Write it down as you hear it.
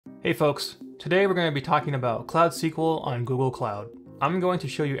Hey folks, today we're going to be talking about Cloud SQL on Google Cloud. I'm going to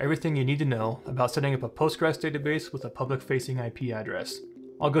show you everything you need to know about setting up a Postgres database with a public-facing IP address.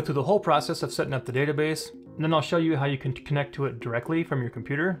 I'll go through the whole process of setting up the database, and then I'll show you how you can connect to it directly from your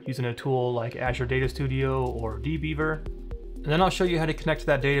computer using a tool like Azure Data Studio or dbeaver. And then I'll show you how to connect to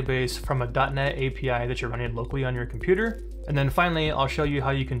that database from a .NET API that you're running locally on your computer. And then finally, I'll show you how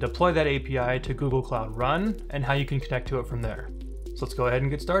you can deploy that API to Google Cloud Run and how you can connect to it from there. So let's go ahead and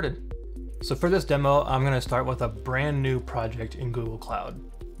get started. So for this demo, I'm going to start with a brand new project in Google Cloud.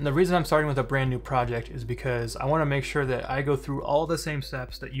 And the reason I'm starting with a brand new project is because I want to make sure that I go through all the same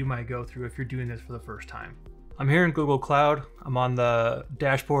steps that you might go through if you're doing this for the first time. I'm here in Google Cloud. I'm on the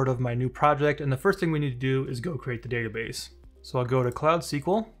dashboard of my new project, and the first thing we need to do is go create the database. So I'll go to Cloud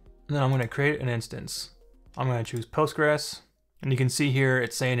SQL, and then I'm going to create an instance. I'm going to choose Postgres. And you can see here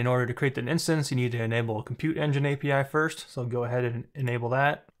it's saying in order to create an instance, you need to enable a compute engine API first. So I'll go ahead and enable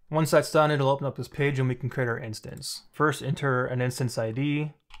that. Once that's done, it'll open up this page and we can create our instance. First, enter an instance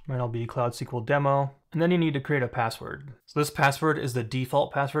ID. Mine will be Cloud SQL Demo. And then you need to create a password. So this password is the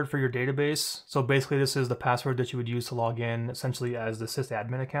default password for your database. So basically this is the password that you would use to log in essentially as the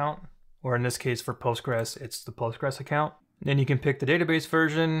sysadmin account. Or in this case for Postgres, it's the Postgres account. Then you can pick the database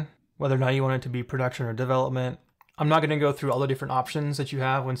version, whether or not you want it to be production or development. I'm not going to go through all the different options that you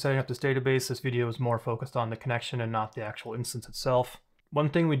have when setting up this database. This video is more focused on the connection and not the actual instance itself. One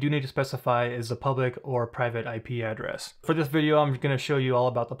thing we do need to specify is the public or private IP address. For this video, I'm going to show you all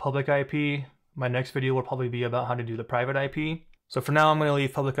about the public IP. My next video will probably be about how to do the private IP. So for now, I'm going to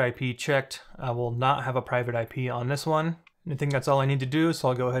leave public IP checked. I will not have a private IP on this one. And I think that's all I need to do, so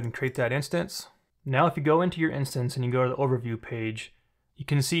I'll go ahead and create that instance. Now, if you go into your instance and you go to the overview page, you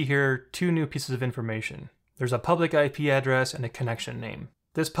can see here two new pieces of information. There's a public IP address and a connection name.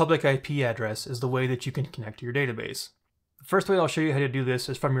 This public IP address is the way that you can connect to your database. The first way I'll show you how to do this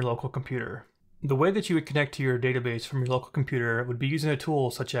is from your local computer. The way that you would connect to your database from your local computer would be using a tool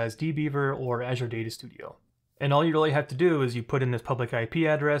such as dbeaver or Azure Data Studio. And all you really have to do is you put in this public IP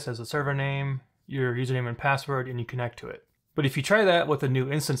address as a server name, your username and password, and you connect to it. But if you try that with a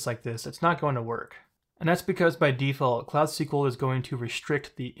new instance like this, it's not going to work. And that's because by default, Cloud SQL is going to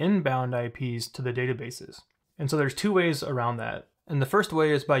restrict the inbound IPs to the databases. And so there's two ways around that. And the first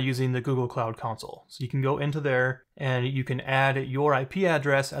way is by using the Google Cloud Console. So you can go into there and you can add your IP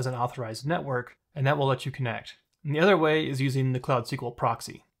address as an authorized network, and that will let you connect. And the other way is using the Cloud SQL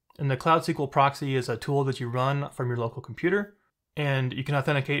Proxy. And the Cloud SQL Proxy is a tool that you run from your local computer. And you can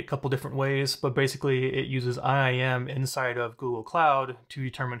authenticate a couple different ways, but basically it uses IAM inside of Google Cloud to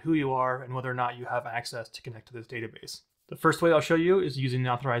determine who you are and whether or not you have access to connect to this database. The first way I'll show you is using the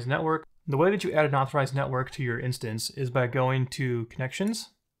authorized network. The way that you add an authorized network to your instance is by going to Connections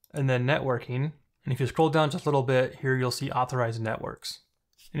and then Networking. And if you scroll down just a little bit, here you'll see Authorized Networks.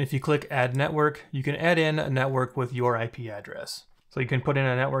 And if you click Add Network, you can add in a network with your IP address. So you can put in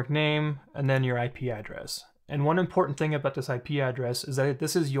a network name and then your IP address. And one important thing about this IP address is that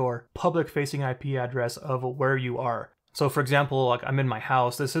this is your public-facing IP address of where you are. So for example, like I'm in my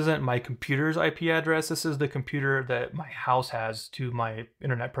house, this isn't my computer's IP address, this is the computer that my house has to my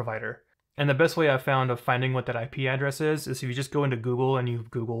internet provider. And the best way I've found of finding what that IP address is if you just go into Google and you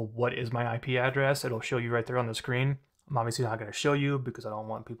Google what is my IP address, it'll show you right there on the screen. I'm obviously not going to show you because I don't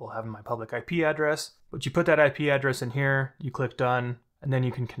want people having my public IP address, but you put that IP address in here, you click done, and then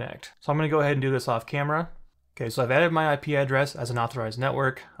you can connect. So I'm going to go ahead and do this off camera. Okay, so I've added my IP address as an authorized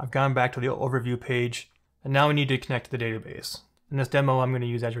network. I've gone back to the overview page, and now we need to connect to the database. In this demo, I'm going to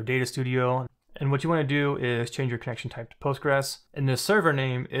use Azure Data Studio. And what you want to do is change your connection type to Postgres. And the server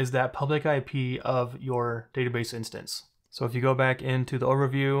name is that public IP of your database instance. So if you go back into the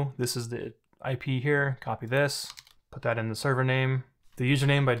overview, this is the IP here, copy this, put that in the server name. The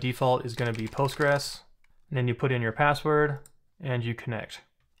username by default is going to be Postgres. And then you put in your password and you connect.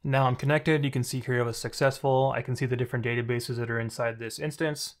 Now I'm connected. You can see here it was successful. I can see the different databases that are inside this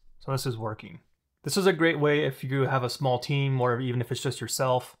instance. So this is working. This is a great way if you have a small team or even if it's just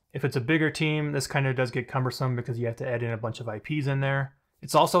yourself. If it's a bigger team, this kind of does get cumbersome because you have to add in a bunch of IPs in there.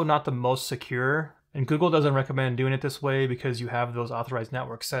 It's also not the most secure, and Google doesn't recommend doing it this way because you have those authorized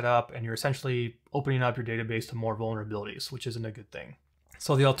networks set up and you're essentially opening up your database to more vulnerabilities, which isn't a good thing.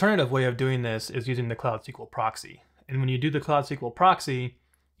 So the alternative way of doing this is using the Cloud SQL Proxy. And when you do the Cloud SQL Proxy,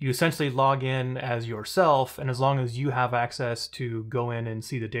 you essentially log in as yourself, and as long as you have access to go in and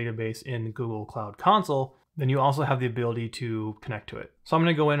see the database in Google Cloud Console, then you also have the ability to connect to it. So I'm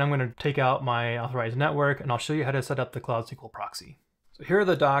going to go in, I'm going to take out my authorized network, and I'll show you how to set up the Cloud SQL Proxy. So here are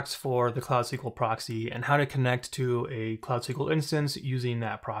the docs for the Cloud SQL Proxy and how to connect to a Cloud SQL instance using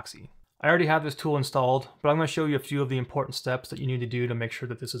that proxy. I already have this tool installed, but I'm going to show you a few of the important steps that you need to do to make sure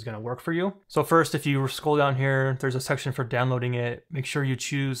that this is going to work for you. So first, if you scroll down here, there's a section for downloading it. Make sure you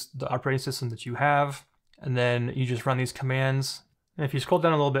choose the operating system that you have, and then you just run these commands. And if you scroll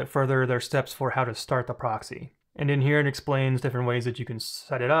down a little bit further, there are steps for how to start the proxy. And in here, it explains different ways that you can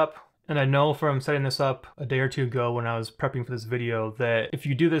set it up. And I know from setting this up a day or two ago when I was prepping for this video that if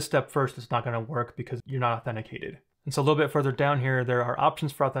you do this step first, it's not going to work because you're not authenticated. And so a little bit further down here, there are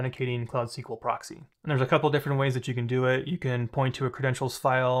options for authenticating Cloud SQL Proxy. And there's a couple different ways that you can do it. You can point to a credentials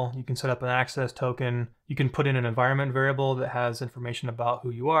file, you can set up an access token, you can put in an environment variable that has information about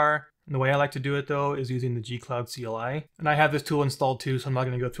who you are. And the way I like to do it though is using the gcloud CLI. And I have this tool installed too, so I'm not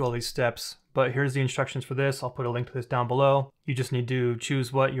going to go through all these steps, but here's the instructions for this. I'll put a link to this down below. You just need to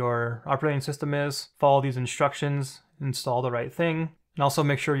choose what your operating system is, follow these instructions, install the right thing. And also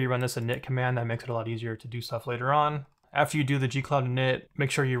make sure you run this init command. That makes it a lot easier to do stuff later on. After you do the gcloud init,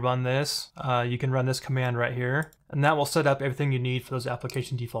 make sure you run this. You can run this command right here, and that will set up everything you need for those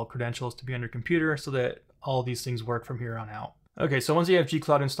application default credentials to be on your computer so that all these things work from here on out. Okay, so once you have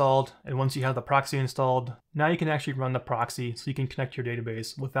gcloud installed and once you have the proxy installed, now you can actually run the proxy so you can connect to your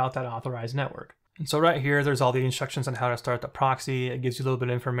database without that authorized network. And so right here, there's all the instructions on how to start the proxy. It gives you a little bit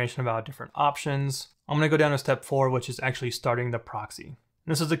of information about different options. I'm going to go down to step 4, which is actually starting the proxy. And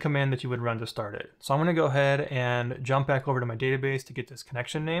this is the command that you would run to start it. So I'm going to go ahead and jump back over to my database to get this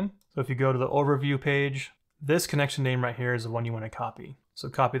connection name. So if you go to the overview page, this connection name right here is the one you want to copy. So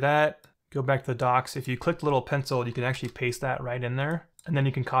copy that, go back to the docs. If you click the little pencil, you can actually paste that right in there, and then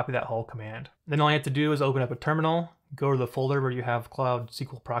you can copy that whole command. Then all you have to do is open up a terminal, go to the folder where you have Cloud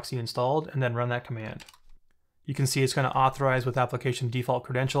SQL Proxy installed, and then run that command. You can see it's going to authorize with application default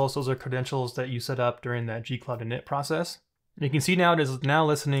credentials. Those are credentials that you set up during that gcloud init process. And you can see now it is now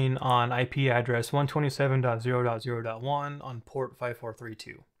listening on IP address 127.0.0.1 on port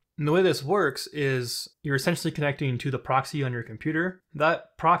 5432. And the way this works is you're essentially connecting to the proxy on your computer.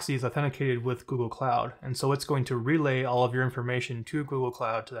 That proxy is authenticated with Google Cloud, and so it's going to relay all of your information to Google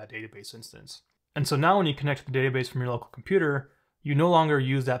Cloud to that database instance. And so now when you connect to the database from your local computer, you no longer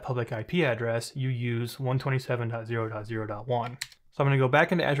use that public IP address, you use 127.0.0.1. So I'm going to go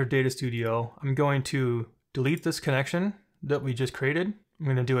back into Azure Data Studio. I'm going to delete this connection that we just created. I'm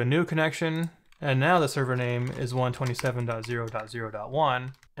going to do a new connection, and now the server name is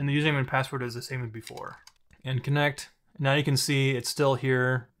 127.0.0.1, and the username and password is the same as before. And connect. Now you can see it's still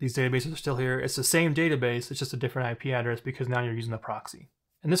here. These databases are still here. It's the same database, it's just a different IP address because now you're using the proxy.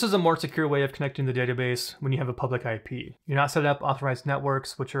 And this is a more secure way of connecting the database when you have a public IP. You're not setting up authorized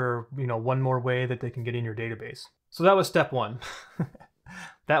networks, which are, one more way that they can get in your database. So that was step 1.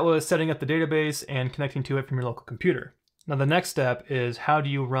 That was setting up the database and connecting to it from your local computer. Now the next step is how do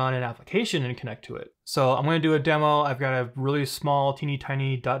you run an application and connect to it? So I'm going to do a demo. I've got a really small, teeny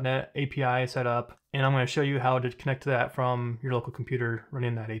tiny .NET API set up, and I'm going to show you how to connect to that from your local computer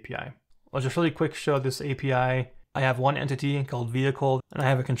running that API. I'll just really quick show this API. I have one entity called vehicle, and I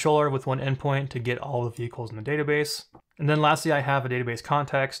have a controller with one endpoint to get all the vehicles in the database. And then lastly, I have a database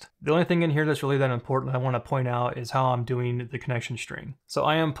context. The only thing in here that's really that important that I want to point out is how I'm doing the connection string. So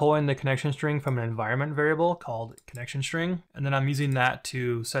I am pulling the connection string from an environment variable called connection string, and then I'm using that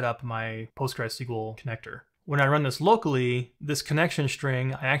to set up my Postgres SQL connector. When I run this locally, this connection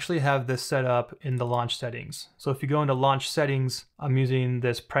string, I actually have this set up in the launch settings. So if you go into launch settings, I'm using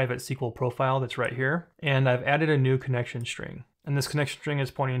this private SQL profile that's right here, and I've added a new connection string. And this connection string is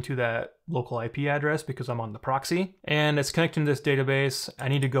pointing to that local IP address because I'm on the proxy, and it's connecting to this database. I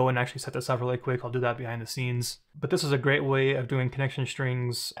need to go and actually set this up really quick. I'll do that behind the scenes. But this is a great way of doing connection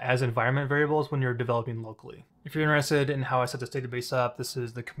strings as environment variables when you're developing locally. If you're interested in how I set this database up, this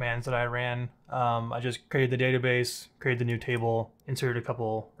is the commands that I ran. I just created the database, created the new table, inserted a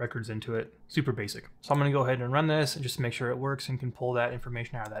couple records into it. Super basic. So I'm going to go ahead and run this and just make sure it works and can pull that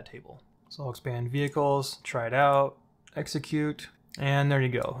information out of that table. So I'll expand vehicles, try it out, execute, and there you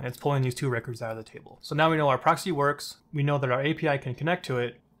go. It's pulling these two records out of the table. So now we know our proxy works, we know that our API can connect to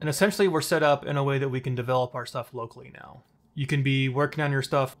it, and essentially we're set up in a way that we can develop our stuff locally now. You can be working on your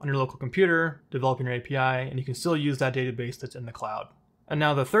stuff on your local computer, developing your API, and you can still use that database that's in the cloud. And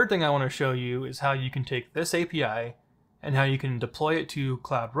now the third thing I want to show you is how you can take this API and how you can deploy it to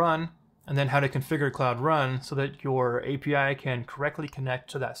Cloud Run, and then how to configure Cloud Run so that your API can correctly connect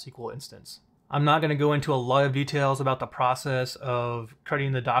to that SQL instance. I'm not going to go into a lot of details about the process of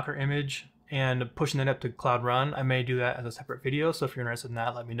creating the Docker image and pushing it up to Cloud Run. I may do that as a separate video, so if you're interested in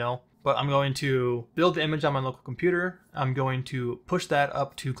that, let me know. But I'm going to build the image on my local computer. I'm going to push that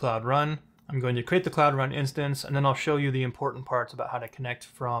up to Cloud Run. I'm going to create the Cloud Run instance, and then I'll show you the important parts about how to connect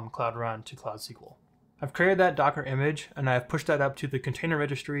from Cloud Run to Cloud SQL. I've created that Docker image and I've pushed that up to the container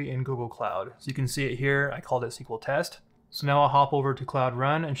registry in Google Cloud. So you can see it here. I called it SQL test. So now I'll hop over to Cloud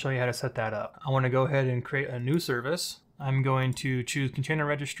Run and show you how to set that up. I want to go ahead and create a new service. I'm going to choose container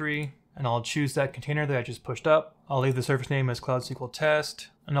registry and I'll choose that container that I just pushed up. I'll leave the service name as Cloud SQL test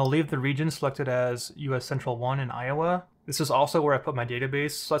and I'll leave the region selected as US Central 1 in Iowa. This is also where I put my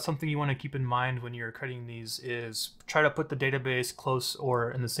database, so that's something you want to keep in mind when you're creating these is try to put the database close or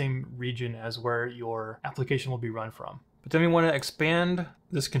in the same region as where your application will be run from. But then we want to expand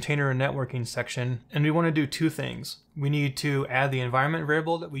this container and networking section, and we want to do two things. We need to add the environment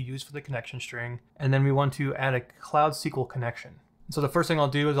variable that we use for the connection string, and then we want to add a Cloud SQL connection. So the first thing I'll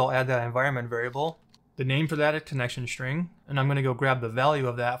do is I'll add that environment variable. The name for that is connection string, and I'm going to go grab the value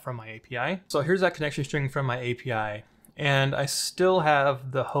of that from my API. So here's that connection string from my API. And I still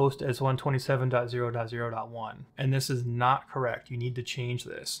have the host as 127.0.0.1, and this is not correct. You need to change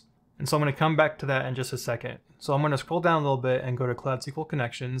this. And so I'm going to come back to that in just a second. So I'm going to scroll down a little bit and go to Cloud SQL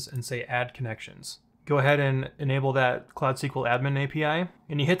Connections and say Add Connections. Go ahead and enable that Cloud SQL Admin API,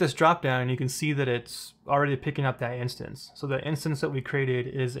 and you hit this drop down and you can see that it's already picking up that instance. So the instance that we created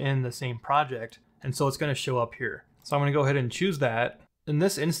is in the same project, and so it's going to show up here. So I'm going to go ahead and choose that. And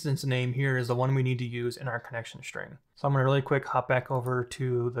this instance name here is the one we need to use in our connection string. So I'm going to really quick hop back over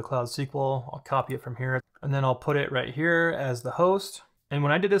to the Cloud SQL. I'll copy it from here and then I'll put it right here as the host. And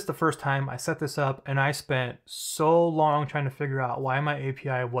when I did this the first time, I set this up and I spent so long trying to figure out why my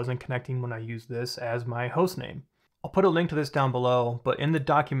API wasn't connecting when I used this as my host name. I'll put a link to this down below, but in the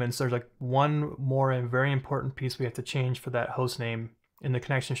documents, there's like one more and very important piece we have to change for that host name in the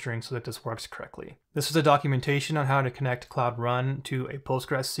connection string so that this works correctly. This is a documentation on how to connect Cloud Run to a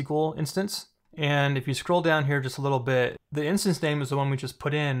Postgres SQL instance. And if you scroll down here just a little bit, the instance name is the one we just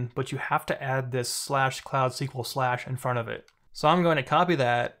put in, but you have to add this /Cloud SQL/ in front of it. So I'm going to copy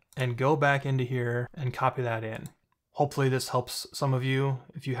that and go back into here and copy that in. Hopefully this helps some of you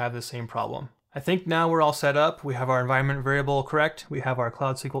if you have the same problem. I think now we're all set up. We have our environment variable correct. We have our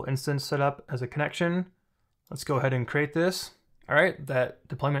Cloud SQL instance set up as a connection. Let's go ahead and create this. All right, that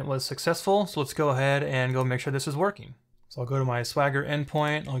deployment was successful. So let's go ahead and go make sure this is working. So I'll go to my Swagger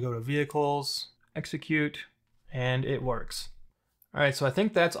endpoint, I'll go to vehicles, execute, and it works. All right, so I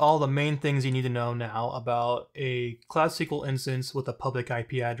think that's all the main things you need to know now about a Cloud SQL instance with a public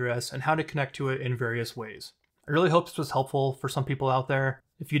IP address and how to connect to it in various ways. I really hope this was helpful for some people out there.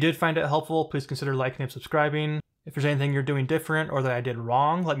 If you did find it helpful, please consider liking and subscribing. If there's anything you're doing different or that I did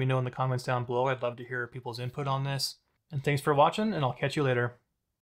wrong, let me know in the comments down below. I'd love to hear people's input on this. And thanks for watching, and I'll catch you later.